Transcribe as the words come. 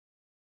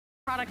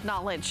Product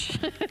knowledge.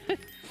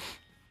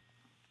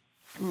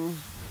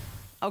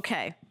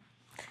 Okay.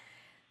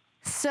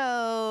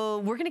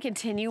 So we're gonna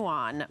continue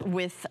on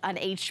with an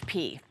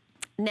HP.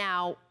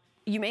 Now,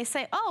 you may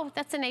say, oh,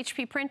 that's an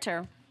HP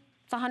printer.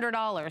 It's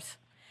 $100.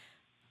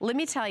 Let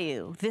me tell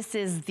you, this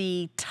is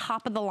the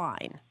top of the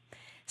line.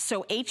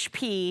 So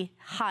HP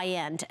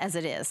high-end as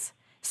it is.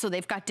 So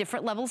they've got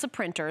different levels of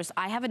printers.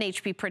 I have an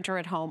HP printer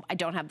at home. I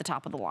don't have the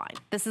top of the line.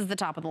 This is the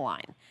top of the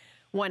line.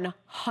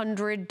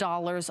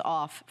 $100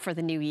 off for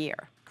the new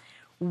year.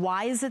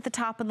 Why is it the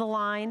top of the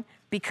line?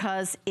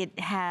 Because it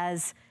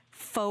has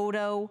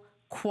photo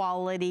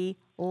quality,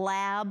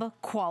 lab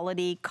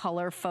quality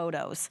color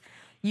photos.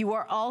 You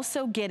are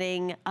also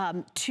getting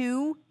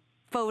 2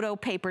 photo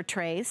paper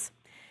trays.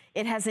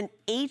 It has an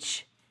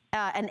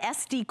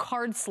SD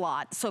card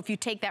slot, so if you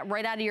take that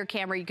right out of your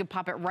camera, you can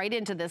pop it right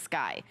into this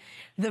guy.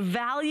 The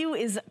value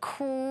is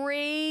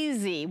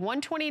crazy,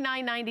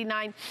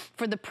 $129.99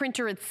 for the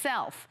printer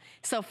itself.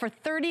 So for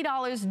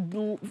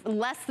 $30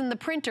 less than the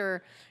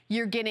printer,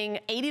 you're getting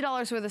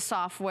 $80 worth of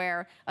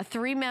software, a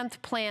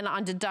 3-month plan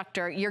on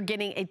deductor. You're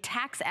getting a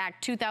Tax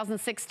Act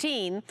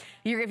 2016.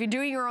 If you're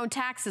doing your own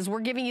taxes,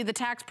 we're giving you the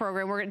tax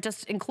program, we're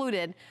just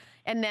included,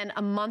 and then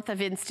a month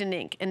of instant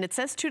ink. And it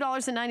says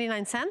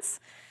 $2.99.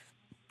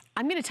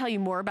 I'm gonna tell you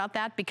more about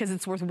that because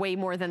it's worth way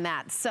more than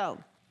that. So,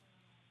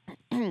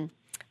 all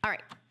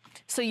right.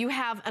 So you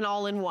have an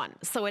all-in-one.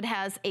 So it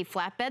has a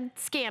flatbed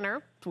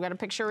scanner. We've got a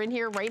picture in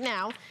here right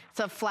now.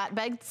 It's a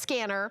flatbed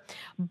scanner,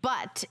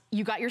 but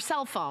you got your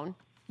cell phone.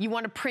 You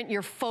wanna print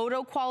your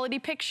photo quality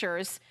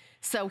pictures.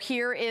 So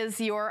here is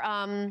your,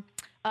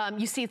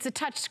 you see it's a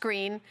touch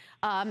screen.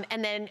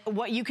 And then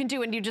what you can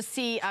do, and you just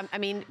see, I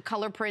mean,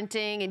 color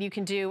printing, and you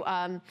can do,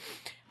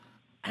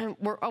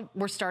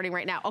 we're starting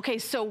right now. Okay,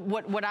 so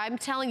what I'm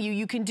telling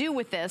you can do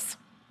with this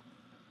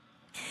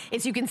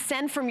is you can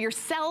send from your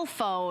cell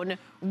phone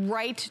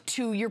right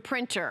to your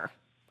printer.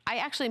 I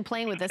actually am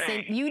playing with this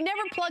thing. You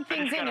never plug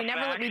things in, you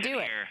never let me do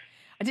it.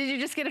 Did you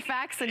just get a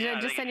fax? Did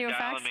I just send you a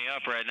fax? Dialing me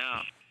up right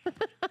now.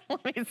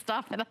 Let me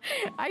stop it.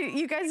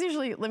 You guys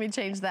usually, let me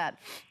change that.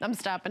 I'm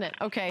stopping it.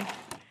 Okay.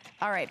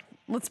 All right,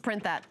 let's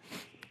print that.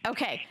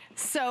 Okay,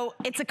 so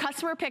it's a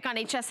customer pick on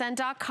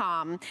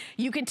hsn.com.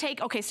 You can take,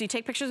 okay, so you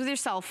take pictures with your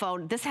cell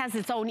phone. This has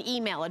its own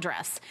email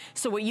address.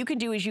 So what you can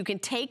do is you can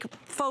take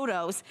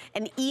photos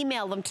and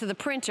email them to the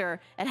printer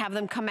and have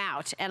them come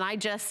out. And I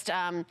just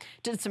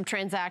did some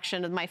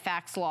transaction with my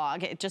fax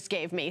log. It just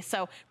gave me.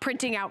 So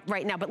printing out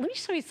right now, but let me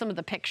show you some of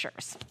the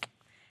pictures.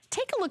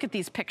 Take a look at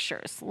these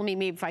pictures. Let me,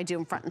 maybe if I do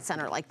them front and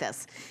center like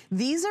this.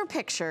 These are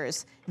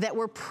pictures that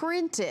were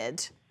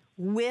printed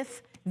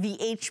with the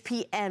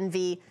HP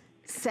Envy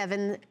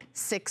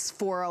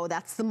 7640,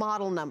 that's the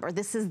model number.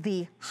 This is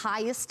the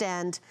highest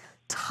end,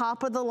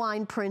 top of the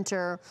line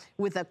printer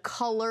with a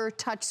color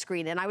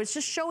touchscreen. And I was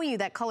just showing you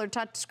that color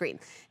touchscreen.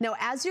 Now,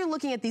 as you're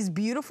looking at these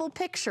beautiful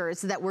pictures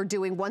that we're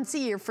doing once a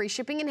year, free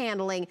shipping and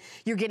handling,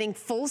 you're getting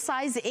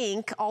full-size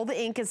ink. All the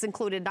ink is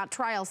included, not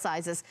trial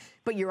sizes,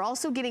 but you're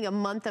also getting a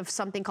month of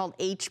something called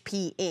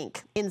HP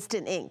ink,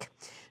 instant ink.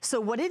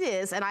 So what it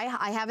is, and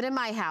I have it in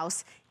my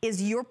house,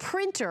 is your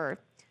printer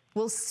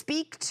will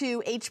speak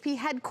to HP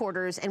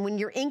headquarters, and when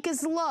your ink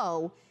is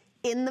low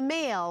in the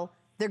mail,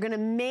 they're gonna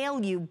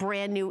mail you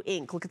brand new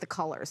ink. Look at the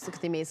colors, look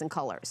at the amazing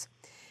colors.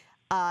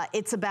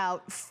 It's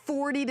about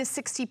 40 to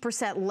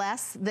 60%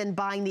 less than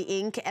buying the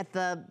ink at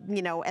the,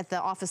 at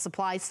the office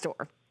supply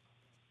store.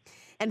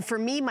 And for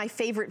me, my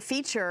favorite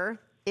feature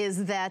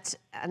is that,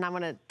 and I'm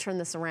gonna turn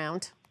this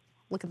around.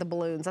 Look at the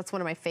balloons, that's one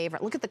of my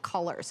favorite. Look at the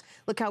colors,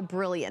 look how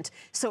brilliant.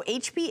 So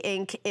HP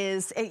ink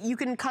is, you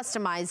can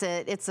customize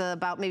it. It's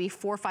about maybe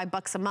 $4 or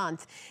 $5 a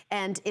month.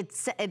 And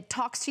it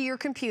talks to your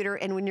computer,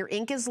 and when your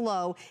ink is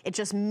low, it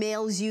just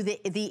mails you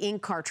the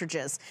ink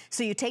cartridges.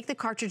 So you take the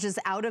cartridges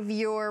out of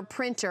your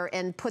printer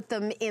and put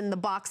them in the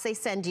box they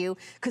send you,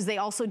 because they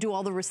also do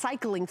all the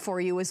recycling for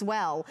you as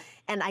well.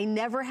 And I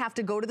never have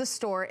to go to the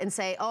store and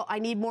say, oh, I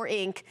need more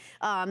ink.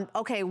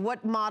 Okay,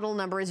 what model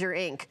number is your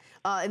ink?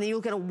 And then you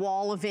look at a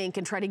wall of ink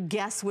and try to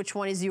guess which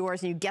one is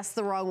yours, and you guess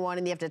the wrong one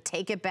and you have to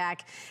take it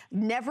back.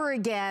 Never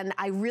again.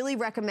 I really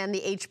recommend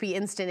the HP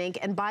Instant Ink.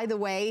 And by the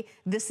way,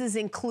 this is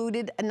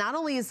included, not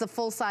only is the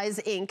full-size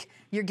ink,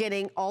 you're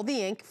getting all the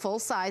ink, full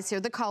size, here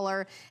the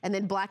color, and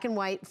then black and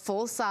white,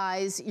 full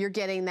size, you're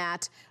getting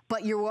that,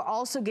 but you're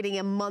also getting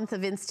a month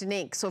of instant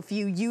ink. So if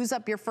you use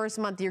up your first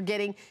month, you're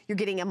getting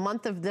a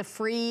month of the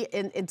free,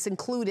 and it's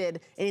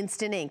included in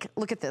instant ink.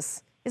 Look at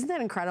this. Isn't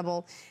that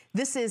incredible?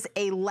 This is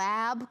a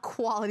lab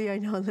quality. I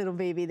know, little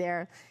baby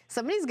there.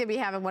 Somebody's gonna be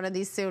having one of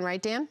these soon,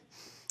 right, Dan?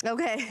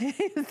 Okay,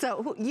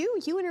 so you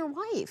and your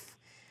wife.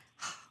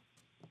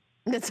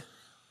 That's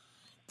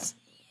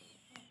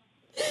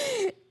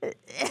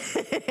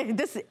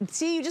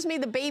see, you just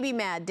made the baby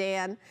mad,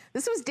 Dan.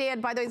 This was Dan,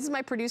 by the way, this is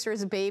my producer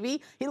as a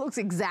baby. He looks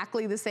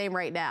exactly the same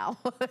right now.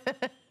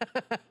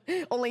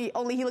 only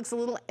he looks a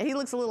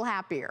little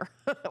happier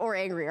or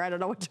angrier. I don't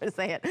know what to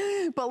say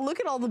it. But look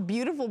at all the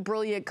beautiful,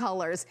 brilliant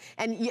colors.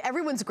 And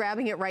everyone's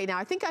grabbing it right now.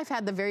 I think I've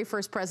had the very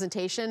first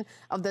presentation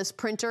of this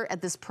printer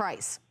at this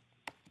price.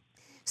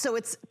 So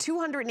it's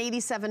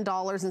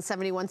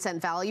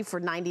 $287.71 value for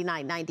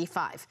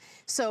 $99.95.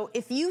 So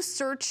if you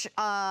search,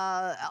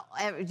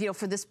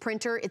 for this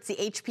printer, it's the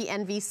HP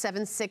Envy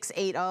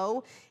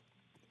 7680.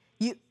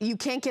 You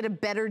can't get a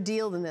better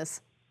deal than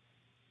this.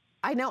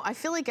 I know. I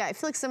feel like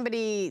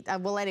somebody.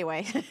 Well,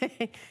 anyway,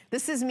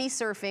 this is me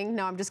surfing.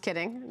 No, I'm just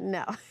kidding.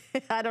 No,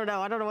 I don't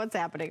know. I don't know what's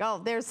happening.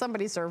 Oh, there's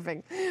somebody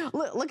surfing.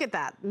 Look at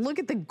that. Look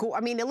at the. I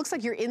mean, it looks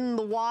like you're in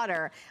the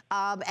water.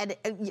 And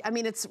I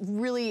mean, it's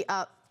really.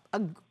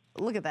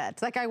 Look at that.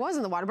 That guy was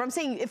in the water, but I'm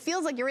saying it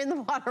feels like you're in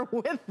the water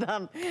with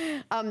them.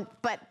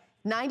 But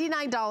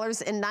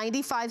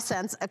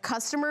 $99.95, a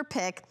customer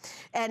pick,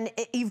 and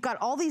you've got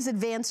all these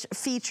advanced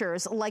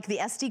features like the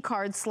SD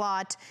card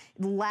slot,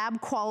 lab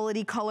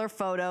quality color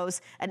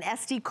photos, an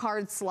SD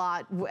card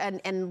slot,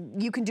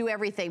 and you can do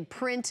everything: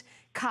 print,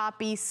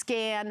 copy,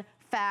 scan,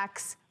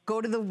 fax, go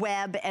to the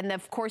web, and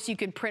of course you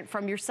can print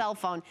from your cell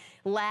phone.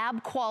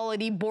 Lab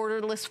quality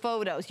borderless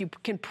photos. You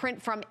can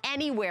print from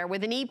anywhere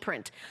with an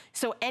e-print.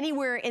 So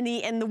anywhere in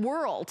the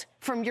world,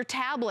 from your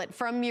tablet,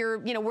 from your,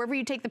 wherever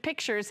you take the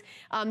pictures,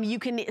 you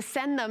can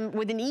send them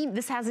with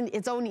this has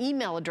its own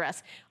email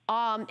address.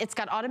 It's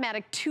got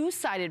automatic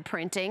two-sided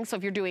printing. So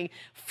if you're doing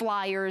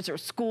flyers or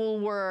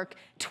schoolwork,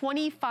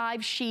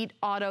 25-sheet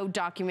auto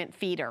document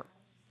feeder.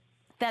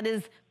 That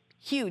is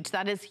huge.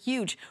 That is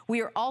huge.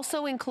 We are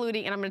also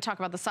including, and I'm going to talk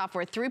about the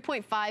software,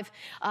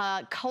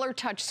 3.5 color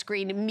touch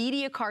screen,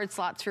 media card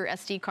slots for your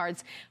SD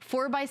cards,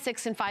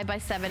 4x6 and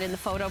 5x7 in the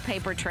photo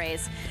paper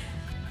trays.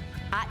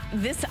 I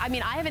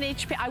have an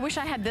HP. I wish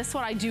I had this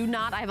one. I do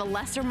not. I have a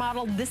lesser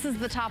model. This is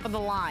the top of the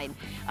line.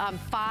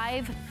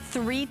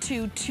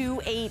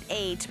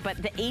 532288, but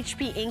the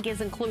HP ink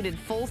is included,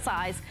 full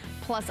size,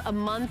 plus a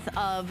month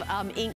of ink